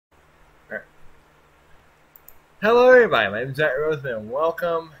Hello everybody, my name is Zach Roseman and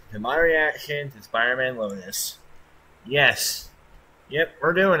welcome to my reaction to Spider-Man Lotus. Yes. Yep,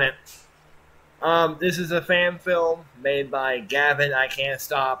 we're doing it. This is a fan film made by Gavin I Can't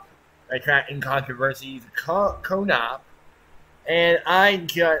Stop Attracting Controversies Conop. And I'm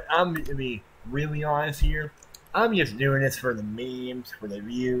gonna be really honest here. I'm just doing this for the memes, for the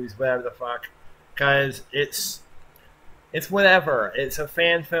views, whatever the fuck. Cause it's whatever. It's a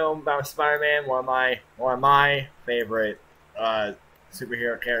fan film about Spider-Man, one of my favorite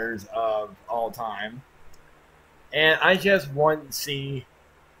superhero characters of all time. And I just want to see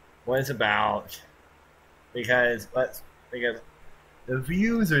what it's about because the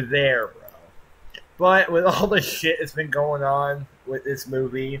views are there, bro. But with all the shit that's been going on with this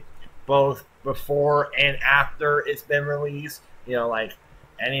movie, both before and after it's been released, like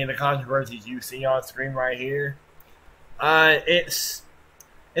any of the controversies you see on screen right here. It's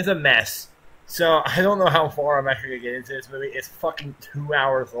a mess. So I don't know how far I'm actually gonna get into this movie. It's fucking 2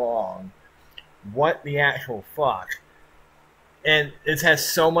 hours long. What the actual fuck? And it has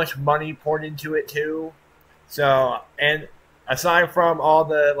so much money poured into it too. So, and aside from all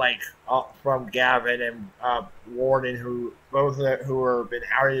the from Gavin and Warden, who are been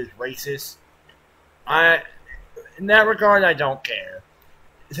outed as racist, in that regard I don't care.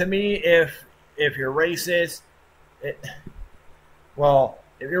 To me, if you're racist. If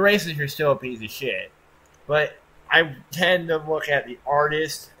you're racist, you're still a piece of shit. But I tend to look at the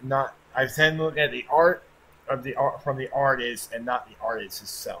artist, I tend to look at the art from the artist and not the artist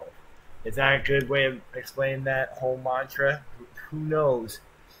itself. Is that a good way of explaining that whole mantra? Who knows?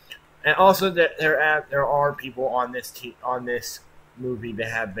 And also that there are people on this movie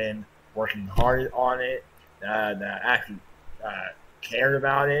that have been working hard on it, that actually cared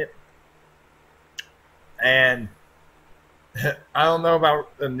about it, and I don't know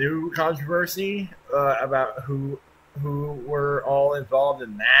about the new controversy about who were all involved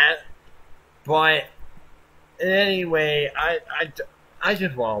in that, but anyway, I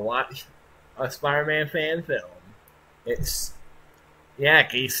just want to watch a Spider-Man fan film. Can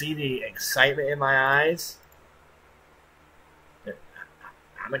you see the excitement in my eyes?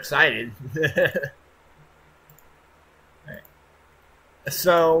 I'm excited. Right.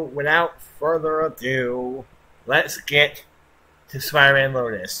 So, without further ado, let's get to Spider-Man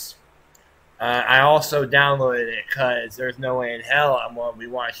Lotus. I also downloaded it because there's no way in hell I'm going to be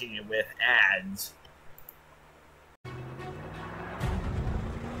watching it with ads.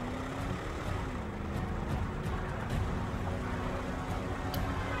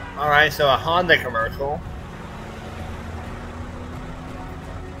 Alright, so a Honda commercial.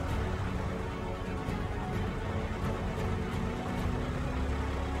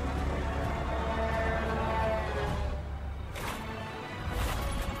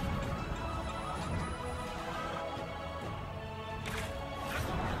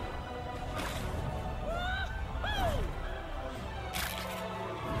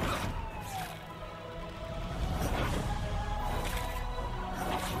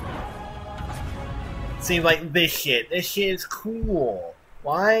 Seems like this shit is cool.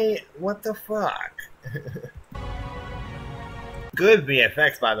 Why? What the fuck? Good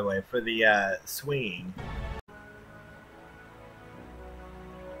VFX, by the way, for the swing.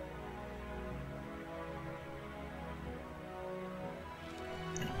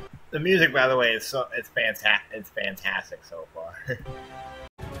 The music, by the way, it's fantastic. It's fantastic so far.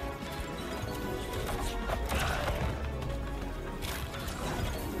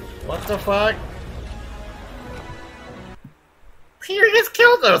 What the fuck? Peter just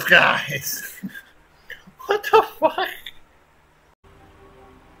killed those guys! What the fuck?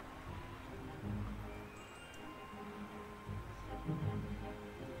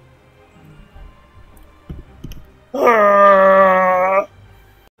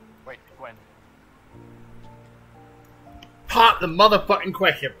 Wait, Gwen. Pop the motherfucking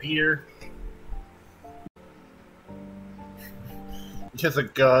question, Peter. Just a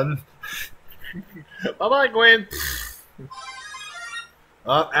gun. Bye-bye, Gwen.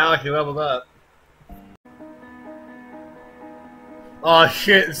 Oh, Alex, you leveled up. Oh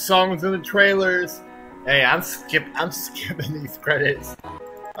shit, the songs in the trailers. Hey, I'm skipping these credits.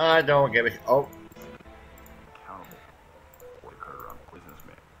 I don't give a oh.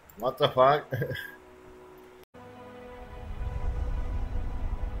 What the fuck?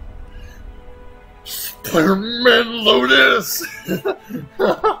 Spider-Man Lotus!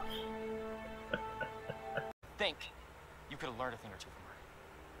 Think you could have learned a thing or two from her.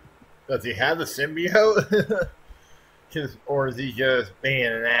 Does he have the symbiote? Or is he just being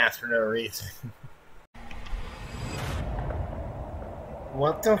an ass for no reason?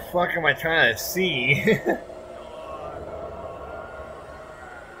 What the fuck am I trying to see?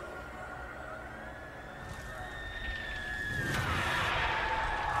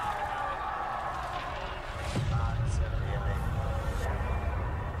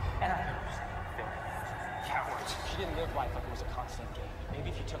 didn't live life like it was a constant game.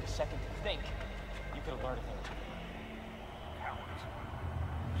 Maybe if you took a second to think, you could have learned a thing or two. Cowards.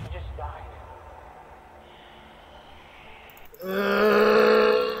 She just died.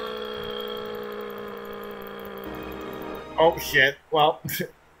 Oh shit. Well,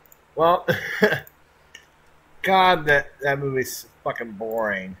 God, that movie's fucking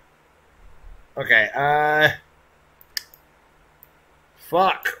boring. Okay,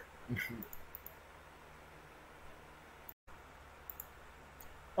 fuck.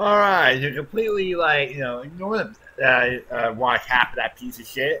 Alright, you completely, ignore watch half of that piece of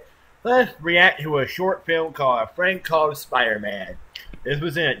shit. Let's react to a short film called A Friend Called Spider-Man. This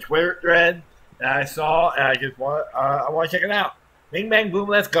was in a Twitter thread that I saw, and I want to check it out. Bing, bang, boom,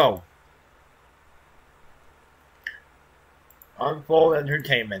 let's go. Unfold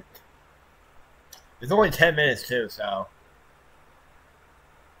Entertainment. It's only 10 minutes, too, so...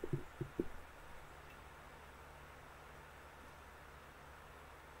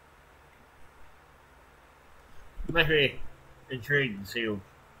 I'm actually intrigued to see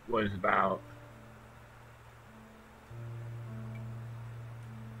what it's about.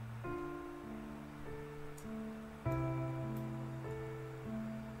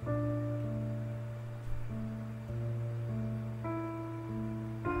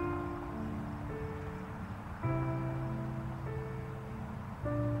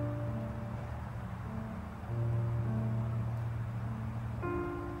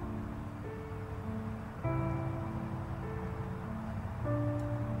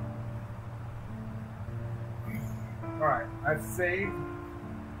 Alright, I've saved.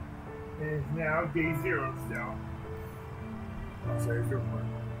 It is now day 0 still. I'll save your one.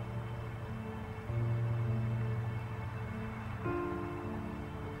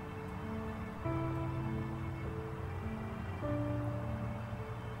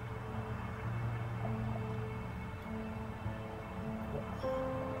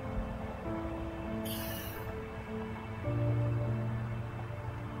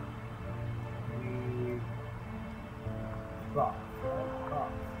 Box.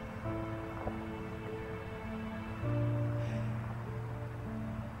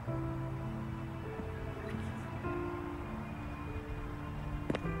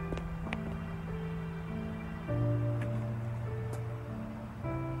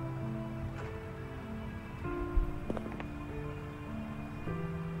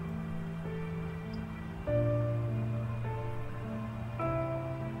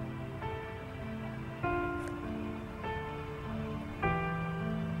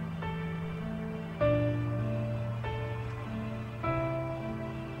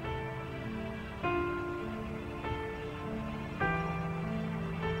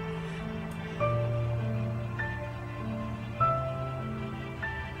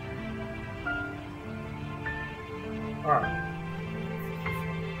 Alright.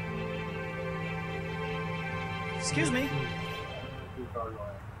 Excuse me.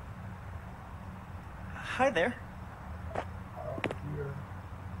 Hi there.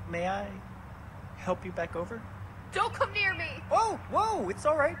 May I help you back over? Don't come near me! Whoa, whoa, it's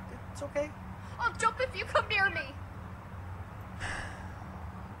all right. It's okay. I'll jump if you come near me!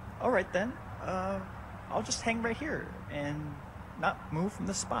 All right then. I'll just hang right here and not move from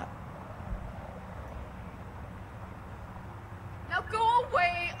the spot. Now go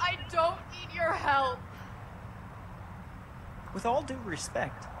away! I don't need your help! With all due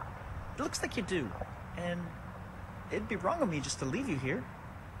respect, it looks like you do, and it'd be wrong of me just to leave you here.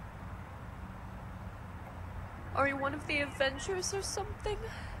 Are you one of the Avengers or something?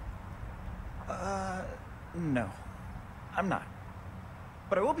 No. I'm not.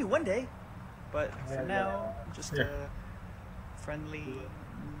 But I will be one day. But for now, I'm just a friendly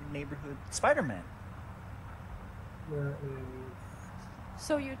neighborhood Spider-Man.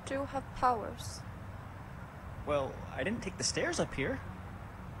 So you do have powers? Well, I didn't take the stairs up here.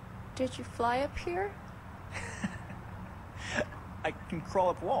 Did you fly up here? I can crawl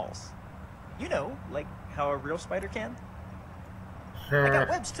up walls. You know, like how a real spider can. I got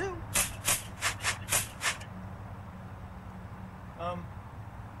webs too.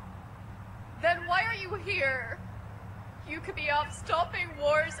 Then why are you here? You could be off stopping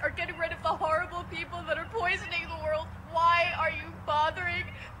wars or getting rid of the horrible people that are poisoning the world. Why are you bothering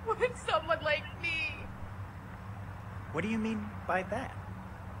with someone like me? What do you mean by that?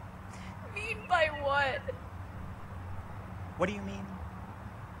 Mean by what? What do you mean,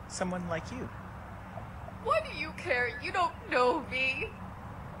 someone like you? Why do you care? You don't know me.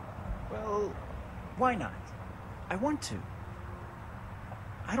 Well, why not? I want to.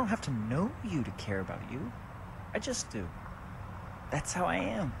 I don't have to know you to care about you. I just do. That's how I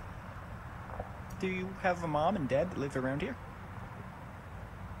am. Do you have a mom and dad that live around here?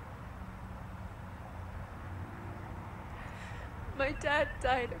 My dad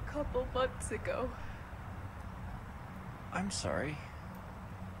died a couple months ago. I'm sorry.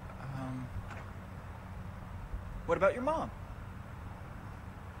 What about your mom?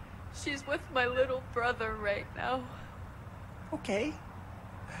 She's with my little brother right now. Okay.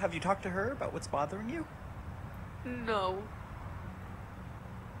 Have you talked to her about what's bothering you? No.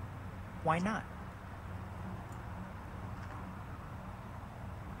 Why not?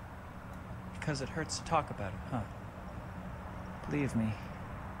 Because it hurts to talk about it, huh? Believe me,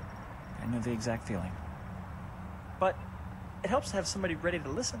 I know the exact feeling. But it helps to have somebody ready to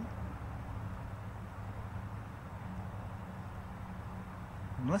listen.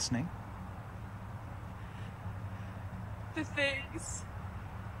 I'm listening. The things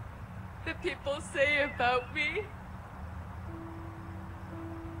that people say about me.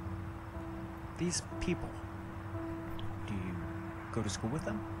 These people, do you go to school with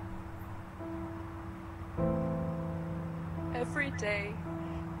them? Every day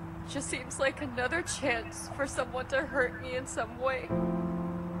just seems like another chance for someone to hurt me in some way.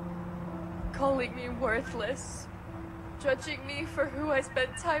 Calling me worthless, judging me for who I spend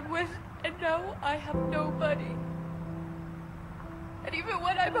time with, and now I have nobody. And even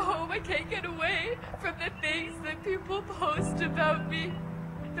when I'm home, I can't get away from the things that people post about me,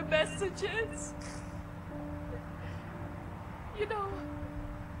 the messages. You know,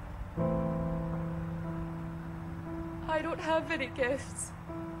 I don't have any gifts.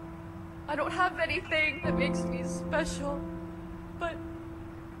 I don't have anything that makes me special, but...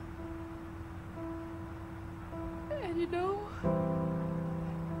 And you know,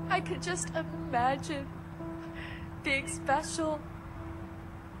 I could just imagine being special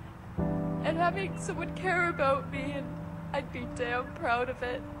and having someone care about me, and I'd be damn proud of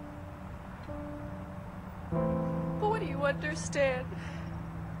it. But what do you understand?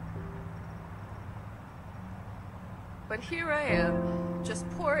 But here I am, just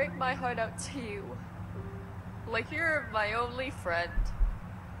pouring my heart out to you. Like you're my only friend.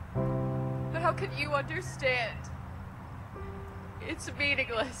 But how can you understand? It's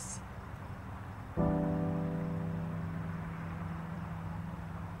meaningless.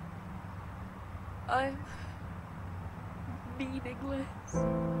 I'm meaningless.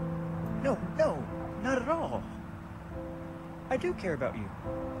 No, not at all. I do care about you.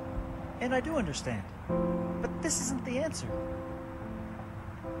 And I do understand. But this isn't the answer.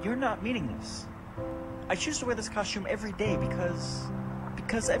 You're not meaningless. I choose to wear this costume every day because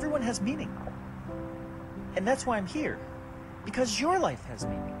everyone has meaning. And that's why I'm here. Because your life has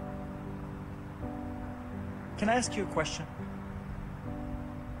meaning. Can I ask you a question?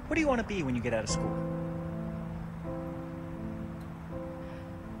 What do you want to be when you get out of school?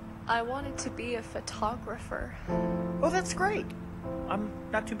 I wanted to be a photographer. Oh, that's great. I'm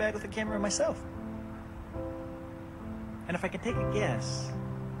not too bad with a camera myself. And if I can take a guess,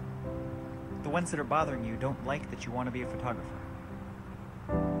 the ones that are bothering you don't like that you want to be a photographer.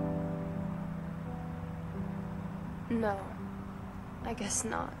 No, I guess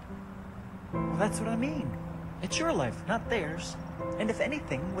not. Well, that's what I mean. It's your life, not theirs. And if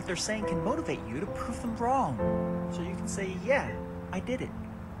anything, what they're saying can motivate you to prove them wrong. So you can say, yeah, I did it.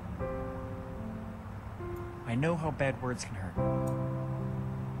 I know how bad words can hurt.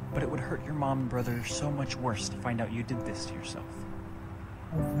 But it would hurt your mom and brother so much worse to find out you did this to yourself.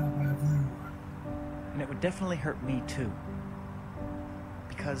 And it would definitely hurt me too.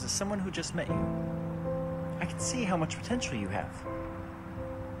 Because as someone who just met you, I can see how much potential you have.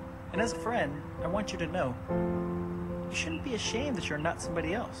 And as a friend, I want you to know, you shouldn't be ashamed that you're not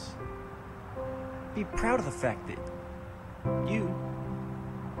somebody else. Be proud of the fact that you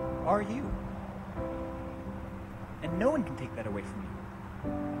are you. And no one can take that away from you.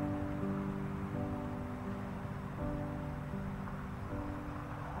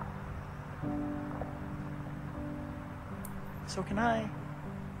 So can I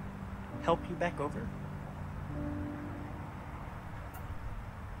help you back over?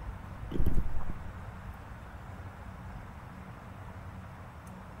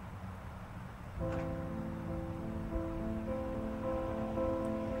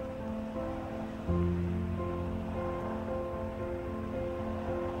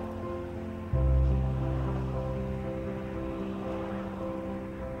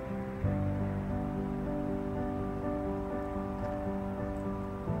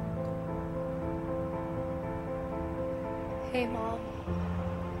 Hey, Mom.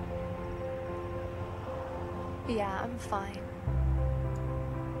 Yeah, I'm fine.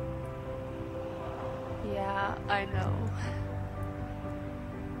 Yeah, I know.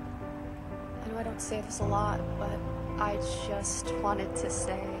 I know I don't say this a lot, but I just wanted to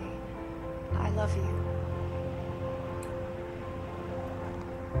say I love you.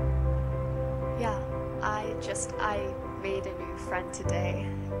 Yeah, I made a new friend today.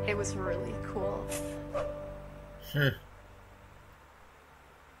 It was really cool. A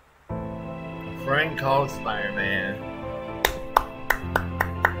friend called Spider-Man.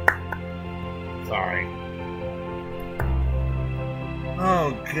 Sorry.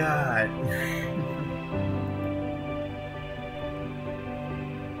 Oh, God.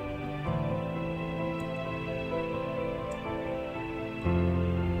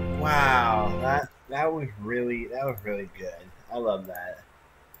 Wow, that was really good. I love that.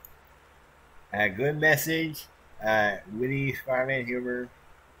 Good message, witty Spider-Man humor.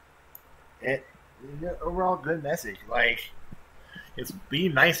 Overall good message. Like, it's be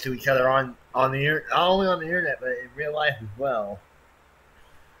nice to each other on the not only on the internet but in real life as well.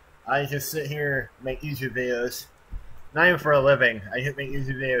 I just sit here make YouTube videos, not even for a living. I just make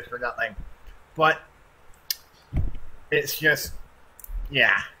YouTube videos for nothing. But it's just,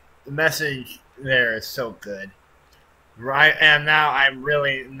 yeah, the message there is so good. Right, and now I'm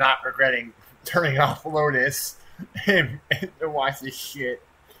really not regretting turning off Lotus and to watch this shit.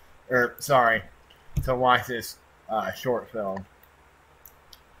 Or sorry, to watch this short film.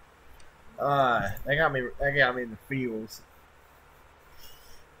 That got me in the feels.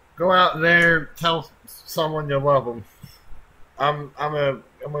 Go out there, tell someone you love them. I'm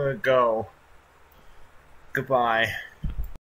gonna go. Goodbye.